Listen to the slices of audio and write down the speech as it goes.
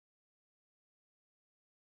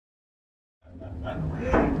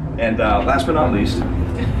And last but not least,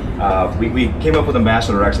 we came up with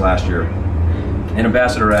Ambassador X last year. And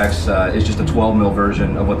Ambassador X is just a 12 mil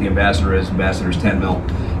version of what the Ambassador is. Ambassador's 10 mil.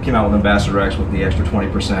 Came out with Ambassador X with the extra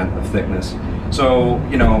 20% of thickness. So,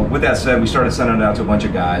 you know, with that said, we started sending it out to a bunch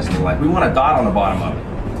of guys, and they're like, we want a dot on the bottom of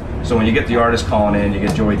it. So when you get the artist calling in, you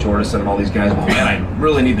get Joey Jordison and all these guys, oh man, I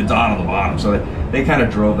really need the dot on the bottom. So they kind of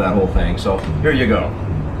drove that whole thing. So here you go.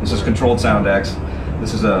 This is Controlled Sound X.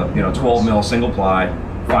 This is a 12 mil single ply,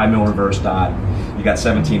 5 mil reverse dot. You got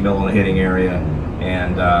 17 mil in the hitting area,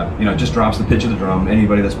 and it just drops the pitch of the drum.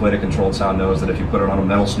 Anybody that's played a controlled sound knows that if you put it on a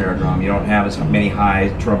metal snare drum, you don't have as many high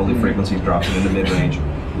trebly frequencies dropping in the mid range,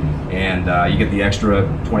 and you get the extra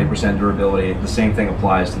 20% durability. The same thing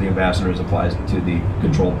applies to the Ambassador as applies to the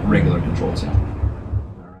regular controlled sound.